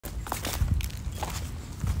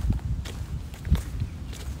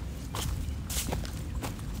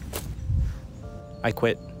I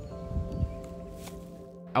quit.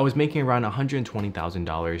 I was making around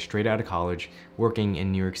 $120,000 straight out of college, working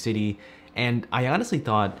in New York City, and I honestly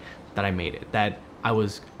thought that I made it, that I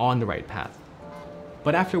was on the right path.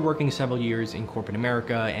 But after working several years in corporate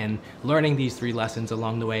America and learning these 3 lessons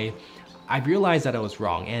along the way, I realized that I was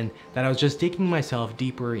wrong and that I was just digging myself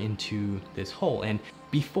deeper into this hole. And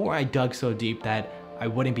before I dug so deep that I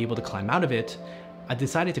wouldn't be able to climb out of it, I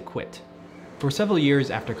decided to quit. For several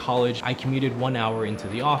years after college, I commuted 1 hour into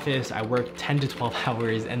the office, I worked 10 to 12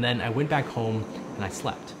 hours, and then I went back home and I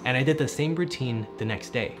slept. And I did the same routine the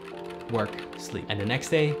next day. Work, sleep. And the next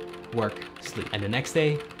day, work, sleep. And the next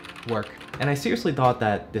day, work. And I seriously thought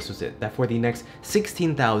that this was it, that for the next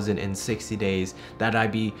 16,060 days that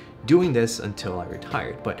I'd be doing this until I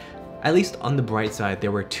retired. But at least on the bright side,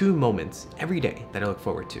 there were 2 moments every day that I look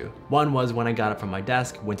forward to. One was when I got up from my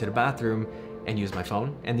desk, went to the bathroom, and used my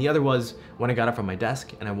phone. And the other was when I got up from my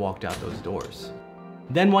desk and I walked out those doors.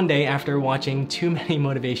 Then one day, after watching too many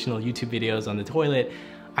motivational YouTube videos on the toilet,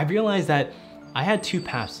 I realized that I had 2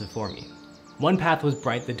 paths before me. One path was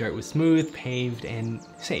bright, the dirt was smooth, paved, and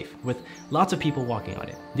safe, with lots of people walking on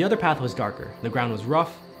it. The other path was darker. The ground was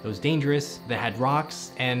rough, it was dangerous, they had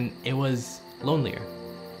rocks, and it was lonelier.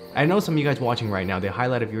 I know some of you guys watching right now, the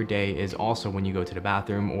highlight of your day is also when you go to the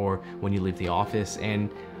bathroom or when you leave the office,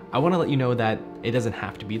 and I want to let you know that it doesn't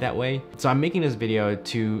have to be that way. So I'm making this video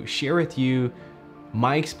to share with you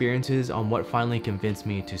my experiences on what finally convinced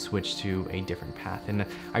me to switch to a different path. And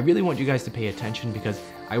I really want you guys to pay attention because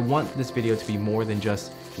I want this video to be more than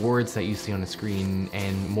just words that you see on the screen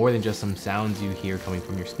and more than just some sounds you hear coming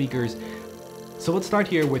from your speakers. So let's start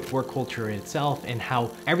here with work culture itself and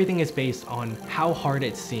how everything is based on how hard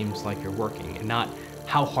it seems like you're working and not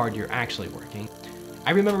how hard you're actually working.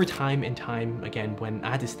 I remember time and time again when I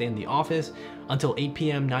had to stay in the office until 8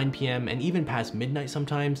 p.m., 9 p.m., and even past midnight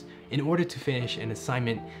sometimes in order to finish an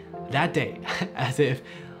assignment that day, as if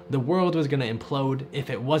the world was gonna implode if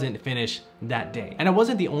it wasn't finished that day. And I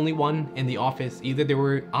wasn't the only one in the office either. There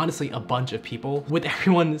were honestly a bunch of people, with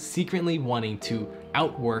everyone secretly wanting to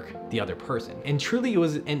outwork the other person. And truly it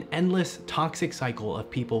was an endless toxic cycle of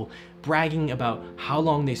people bragging about how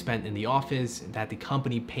long they spent in the office, that the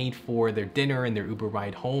company paid for their dinner and their Uber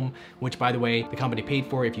ride home, which by the way, the company paid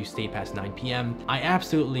for if you stayed past 9 p.m. I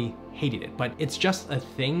absolutely hated it, but it's just a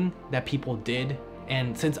thing that people did.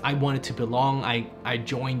 And since I wanted to belong, I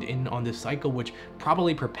joined in on this cycle, which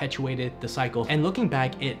probably perpetuated the cycle. And looking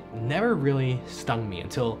back, it never really stung me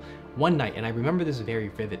until one night, and I remember this very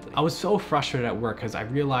vividly. I was so frustrated at work because I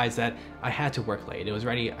realized that I had to work late. It was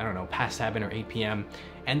already, I don't know, past 7 or 8 p.m.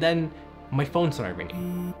 And then my phone started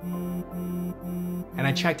ringing. And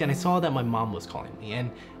I checked and I saw that my mom was calling me. And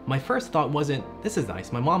my first thought wasn't, this is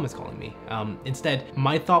nice, my mom is calling me. Instead,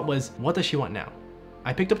 my thought was, what does she want now?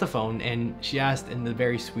 I picked up the phone and she asked in the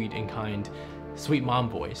very sweet and kind, sweet mom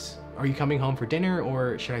voice, are you coming home for dinner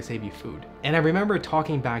or should I save you food? And I remember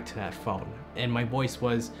talking back to that phone and my voice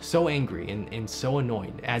was so angry and so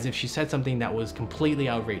annoyed, as if she said something that was completely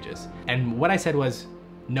outrageous. And what I said was,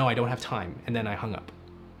 no, I don't have time, and then I hung up.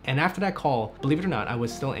 And after that call, believe it or not, I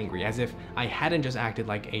was still angry, as if I hadn't just acted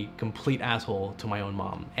like a complete asshole to my own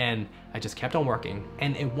mom. And I just kept on working.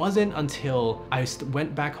 And it wasn't until I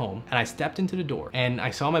went back home and I stepped into the door and I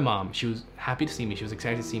saw my mom. She was happy to see me. She was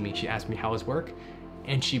excited to see me. She asked me how was work,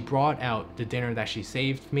 and she brought out the dinner that she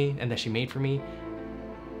saved me and that she made for me.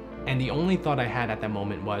 And the only thought I had at that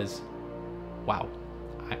moment was, wow,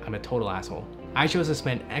 I'm a total asshole. I chose to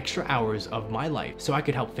spend extra hours of my life so I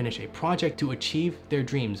could help finish a project to achieve their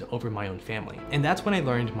dreams over my own family. And that's when I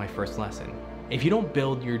learned my first lesson. If you don't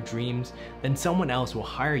build your dreams, then someone else will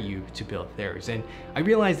hire you to build theirs. And I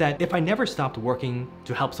realized that if I never stopped working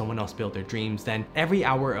to help someone else build their dreams, then every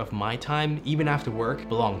hour of my time, even after work,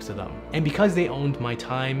 belongs to them. And because they owned my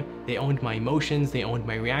time, they owned my emotions, they owned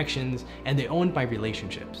my reactions, and they owned my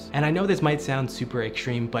relationships. And I know this might sound super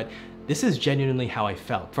extreme, but this is genuinely how I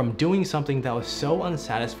felt from doing something that was so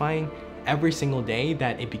unsatisfying every single day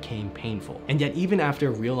that it became painful. And yet even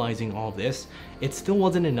after realizing all this, it still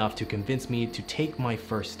wasn't enough to convince me to take my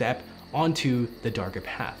first step onto the darker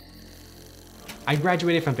path. I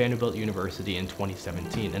graduated from Vanderbilt University in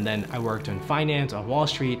 2017, and then I worked in finance on Wall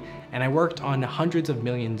Street, and I worked on hundreds of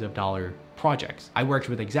millions of dollar projects. I worked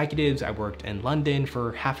with executives, I worked in London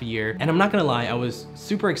for half a year, and I'm not gonna lie, I was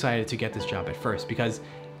super excited to get this job at first because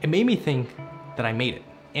it made me think that I made it.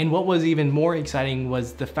 And what was even more exciting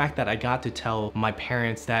was the fact that I got to tell my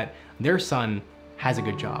parents that their son has a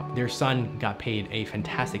good job. Their son got paid a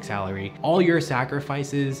fantastic salary. All your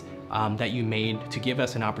sacrifices that you made to give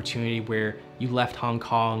us an opportunity where you left Hong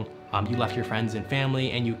Kong, you left your friends and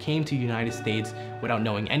family, and you came to the United States without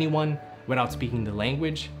knowing anyone, without speaking the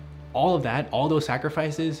language, all of that, all those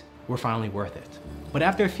sacrifices were finally worth it. But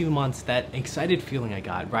after a few months, that excited feeling I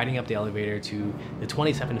got riding up the elevator to the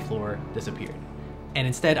 27th floor disappeared. And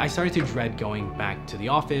instead, I started to dread going back to the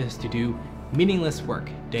office to do meaningless work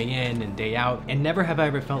day in and day out, and never have I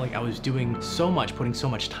ever felt like I was doing so much, putting so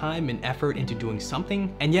much time and effort into doing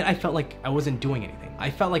something, and yet I felt like I wasn't doing anything. I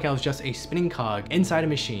felt like I was just a spinning cog inside a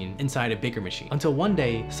machine, inside a bigger machine. Until one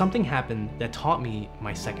day, something happened that taught me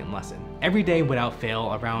my second lesson. Every day without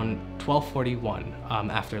fail, around 12:41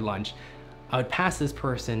 after lunch, I would pass this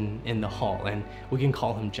person in the hall, and we can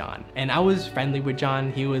call him John. And I was friendly with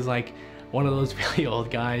John. He was like one of those really old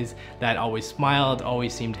guys that always smiled,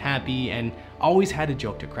 always seemed happy, and always had a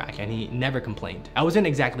joke to crack, and he never complained. I wasn't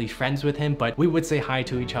exactly friends with him, but we would say hi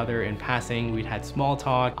to each other in passing. We'd had small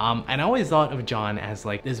talk, and I always thought of John as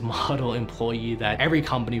like this model employee that every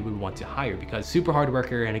company would want to hire because super hard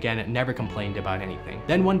worker, and again, never complained about anything.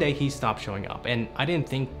 Then one day he stopped showing up, and I didn't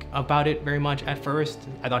think about it very much at first.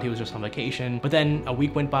 I thought he was just on vacation, but then a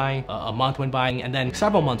week went by, a month went by, and then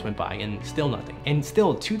several months went by, and still nothing. And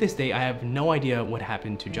still, to this day, I have no idea what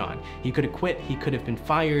happened to John. He could have quit, he could have been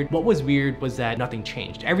fired. What was weird was that nothing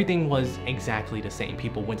changed. Everything was exactly the same.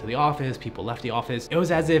 People went to the office, people left the office. It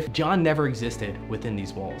was as if John never existed within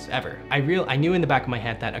these walls, ever. I knew in the back of my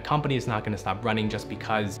head that a company is not gonna stop running just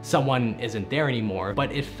because someone isn't there anymore,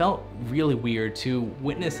 but it felt really weird to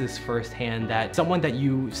witness this firsthand, that someone that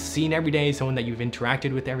you've seen every day, someone that you've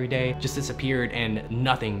interacted with every day, just disappeared and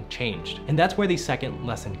nothing changed. And that's where the second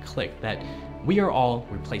lesson clicked, that we are all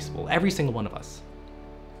replaceable, every single one of us.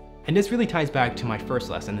 And this really ties back to my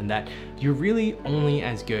first lesson, in that you're really only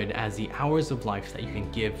as good as the hours of life that you can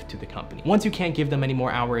give to the company. Once you can't give them any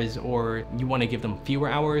more hours, or you want to give them fewer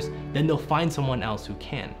hours, then they'll find someone else who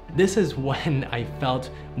can. This is when I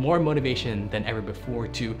felt more motivation than ever before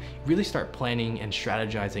to really start planning and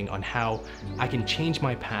strategizing on how I can change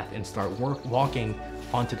my path and start walking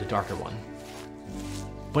onto the darker one.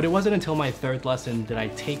 But it wasn't until my third lesson that I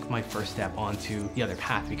take my first step onto the other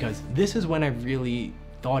path, because this is when I really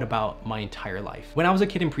thought about my entire life. When I was a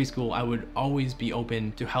kid in preschool, I would always be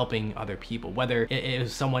open to helping other people. Whether it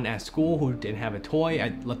was someone at school who didn't have a toy,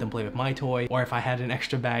 I'd let them play with my toy, or if I had an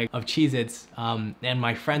extra bag of Cheez-Its and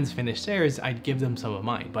my friends finished theirs, I'd give them some of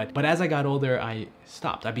mine. But as I got older, I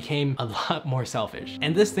stopped. I became a lot more selfish.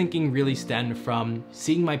 And this thinking really stemmed from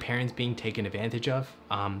seeing my parents being taken advantage of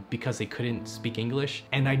because they couldn't speak English.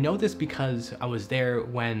 And I know this because I was there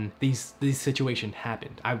when these situations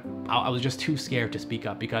happened. I was just too scared to speak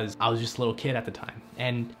up because I was just a little kid at the time.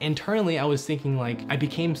 And internally, I was thinking, like, I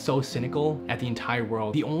became so cynical at the entire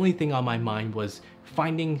world. The only thing on my mind was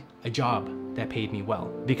finding a job that paid me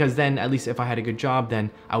well, because then at least if I had a good job,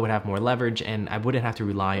 then I would have more leverage and I wouldn't have to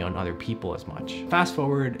rely on other people as much. Fast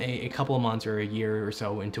forward a couple of months or a year or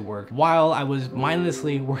so into work, while I was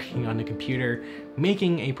mindlessly working on the computer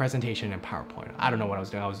making a presentation in PowerPoint. I don't know what I was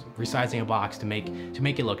doing. I was resizing a box to make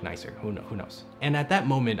it look nicer. Who knows? And at that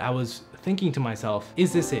moment, I was thinking to myself,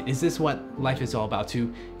 is this it? Is this what life is all about?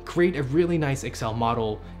 To create a really nice Excel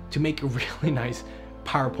model, to make a really nice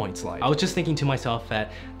PowerPoint slide. I was just thinking to myself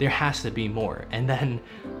that there has to be more. And then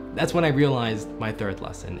that's when I realized my third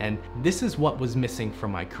lesson. And this is what was missing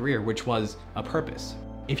from my career, which was a purpose.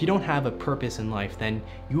 If you don't have a purpose in life, then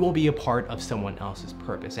you will be a part of someone else's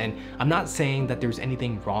purpose. And I'm not saying that there's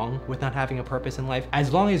anything wrong with not having a purpose in life,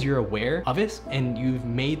 as long as you're aware of it and you've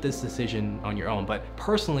made this decision on your own. But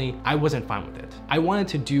personally, I wasn't fine with it. I wanted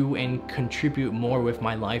to do and contribute more with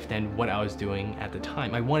my life than what I was doing at the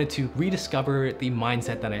time. I wanted to rediscover the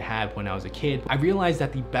mindset that I had when I was a kid. I realized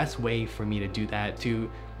that the best way for me to do that, to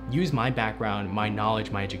use my background, my knowledge,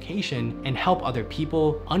 my education, and help other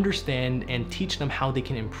people understand and teach them how they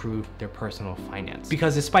can improve their personal finance.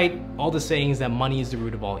 Because despite all the sayings that money is the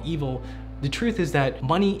root of all evil, the truth is that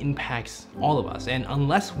money impacts all of us. And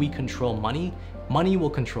unless we control money, money will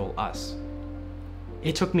control us.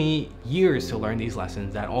 It took me years to learn these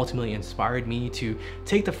lessons that ultimately inspired me to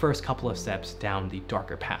take the first couple of steps down the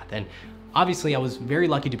darker path. And obviously, I was very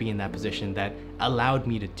lucky to be in that position that allowed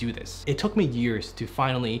me to do this. It took me years to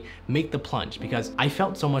finally make the plunge because I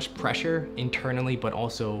felt so much pressure internally, but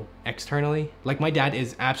also externally. Like, my dad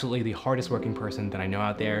is absolutely the hardest working person that I know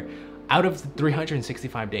out there. Out of the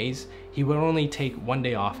 365 days, he would only take one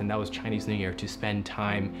day off, and that was Chinese New Year, to spend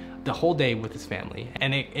time the whole day with his family.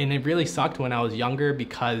 And it really sucked when I was younger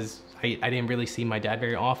because I didn't really see my dad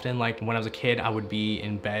very often. Like, when I was a kid, I would be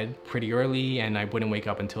in bed pretty early and I wouldn't wake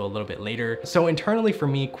up until a little bit later. So internally for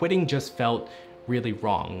me, quitting just felt really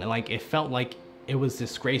wrong. Like, it felt like it was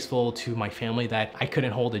disgraceful to my family that I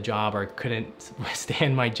couldn't hold a job or couldn't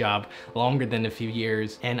stand my job longer than a few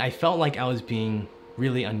years. And I felt like I was being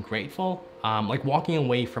really ungrateful. Like walking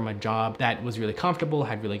away from a job that was really comfortable,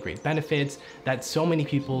 had really great benefits, that so many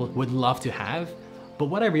people would love to have. But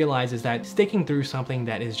what I realized is that sticking through something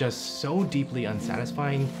that is just so deeply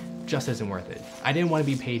unsatisfying just isn't worth it. I didn't want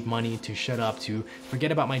to be paid money to shut up, to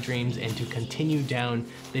forget about my dreams, and to continue down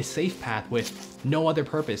this safe path with no other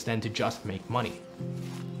purpose than to just make money.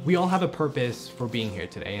 We all have a purpose for being here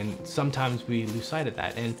today, and sometimes we lose sight of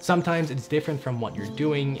that. And sometimes it's different from what you're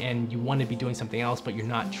doing and you want to be doing something else, but you're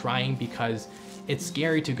not trying because it's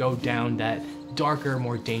scary to go down that darker,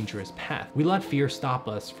 more dangerous path. We let fear stop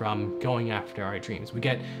us from going after our dreams. We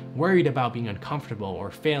get worried about being uncomfortable or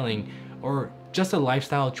failing, or just the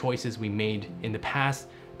lifestyle choices we made in the past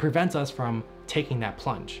prevents us from taking that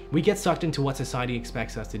plunge. We get sucked into what society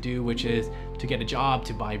expects us to do, which is to get a job,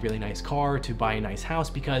 to buy a really nice car, to buy a nice house,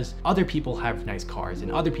 because other people have nice cars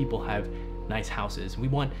and other people have nice houses. We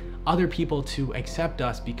want other people to accept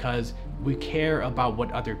us because we care about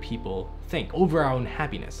what other people think over our own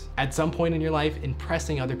happiness. At some point in your life,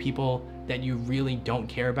 impressing other people that you really don't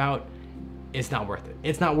care about is not worth it.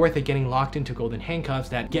 It's not worth it getting locked into golden handcuffs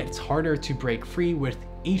that gets harder to break free with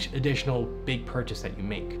each additional big purchase that you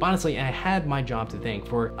make. But honestly, I had my job to thank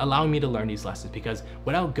for allowing me to learn these lessons, because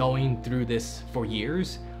without going through this for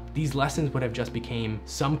years, these lessons would have just became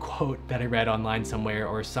some quote that I read online somewhere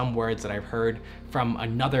or some words that I've heard from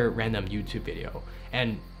another random YouTube video.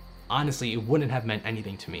 And honestly, it wouldn't have meant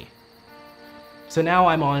anything to me. So now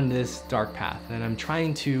I'm on this dark path and I'm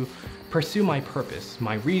trying to pursue my purpose,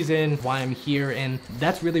 my reason why I'm here, and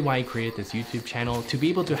that's really why I created this YouTube channel, to be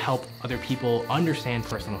able to help other people understand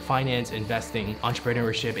personal finance, investing,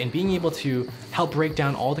 entrepreneurship, and being able to help break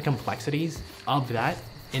down all the complexities of that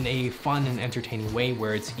in a fun and entertaining way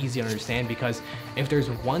where it's easy to understand. Because if there's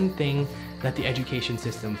one thing that the education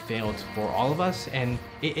system failed for all of us, and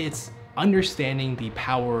it's understanding the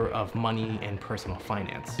power of money and personal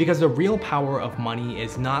finance. Because the real power of money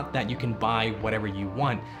is not that you can buy whatever you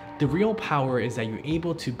want. The real power is that you're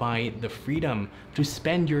able to buy the freedom to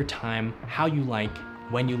spend your time how you like,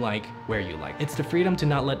 when you like, where you like. It's the freedom to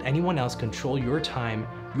not let anyone else control your time,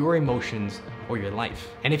 your emotions, or your life.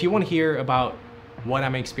 And if you want to hear about what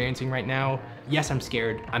I'm experiencing right now, yes, I'm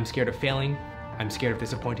scared. I'm scared of failing. I'm scared of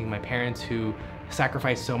disappointing my parents who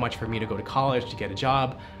sacrificed so much for me to go to college, to get a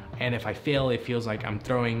job. And if I fail, it feels like I'm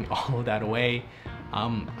throwing all of that away.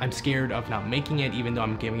 I'm scared of not making it, even though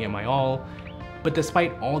I'm giving it my all. But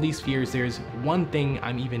despite all these fears, there's one thing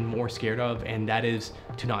I'm even more scared of, and that is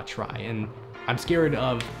to not try. And I'm scared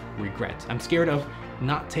of regret. I'm scared of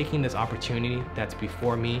not taking this opportunity that's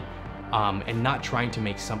before me and not trying to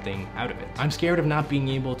make something out of it. I'm scared of not being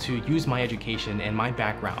able to use my education and my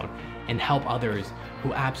background and help others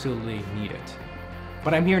who absolutely need it.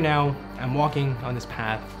 But I'm here now, I'm walking on this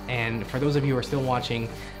path, and for those of you who are still watching,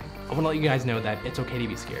 I want to let you guys know that it's okay to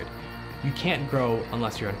be scared. You can't grow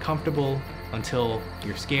unless you're uncomfortable, until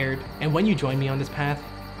you're scared. And when you join me on this path,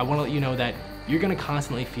 I want to let you know that you're going to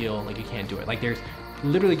constantly feel like you can't do it. Like there's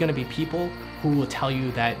literally going to be people who will tell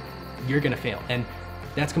you that you're going to fail, and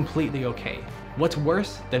that's completely okay. What's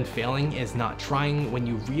worse than failing is not trying when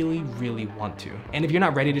you really, really want to. And if you're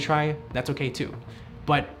not ready to try, that's okay too.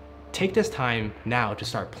 But take this time now to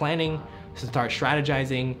start planning, to start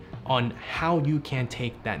strategizing on how you can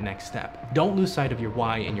take that next step. Don't lose sight of your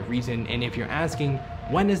why and your reason. And if you're asking,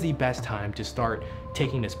 when is the best time to start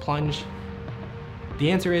taking this plunge? The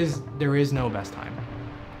answer is, there is no best time.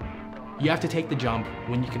 You have to take the jump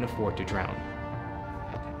when you can afford to drown.